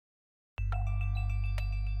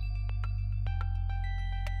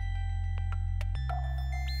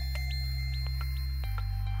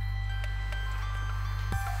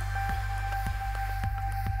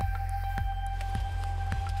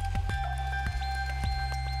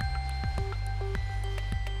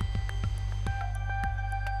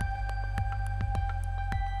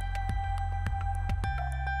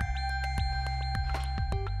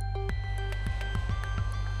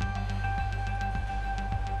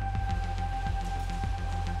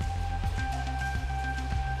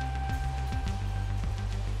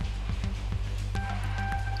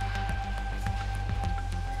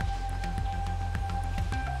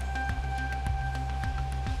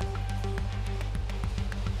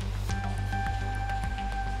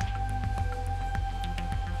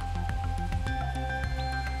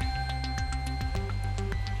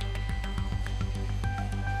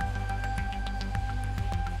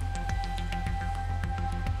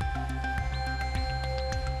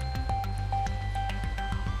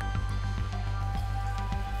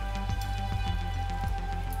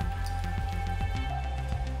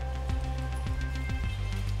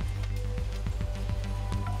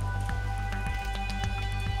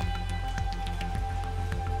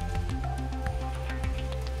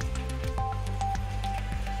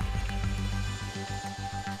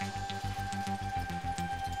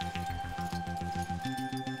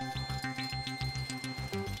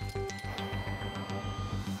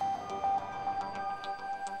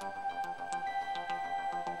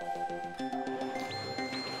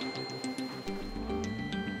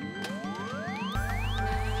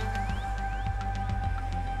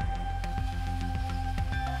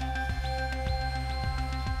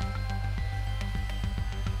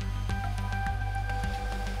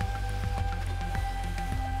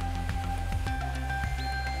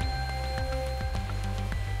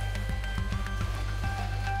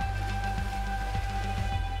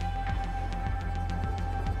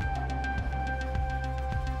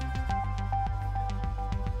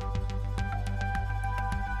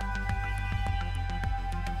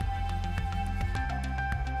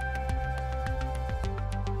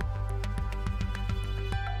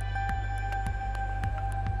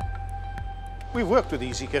We've worked with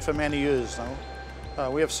Easikit for many years now.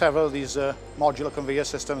 We have several of these modular conveyor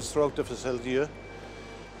systems throughout the facility here.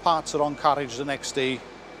 Parts are on carriage the next day,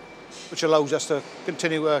 which allows us to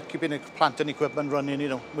continue keeping the plant and equipment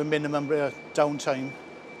running, with minimum downtime.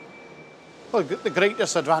 Well, the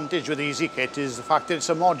greatest advantage with Easikit is the fact that it's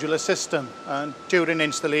a modular system, and during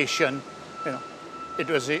installation, it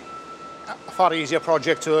was a far easier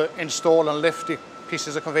project to install and lift the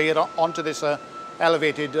pieces of conveyor onto this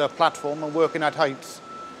elevated platform, and working at height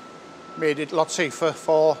made it a lot safer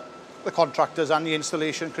for the contractors and the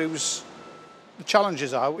installation crews. The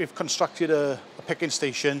challenges are we've constructed a picking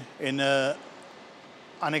station in an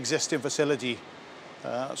existing facility,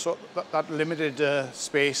 so that limited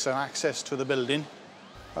space and access to the building.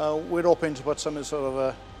 We're hoping to put some sort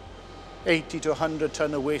of 80 to 100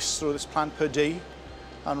 tonne of waste through this plant per day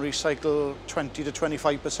and recycle 20 to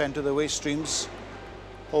 25% of the waste streams,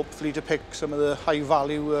 hopefully to pick some of the high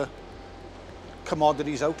value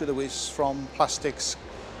commodities out of the waste, from plastics,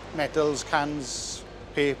 metals, cans,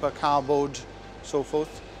 paper, cardboard, so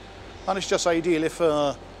forth. And it's just ideal if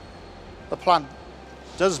the plant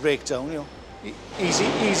does break down.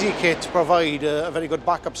 Easikit provide a very good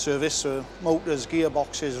backup service, motors,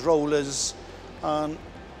 gearboxes, rollers, and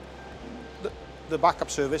the backup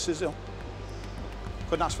services,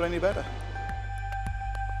 couldn't ask for any better.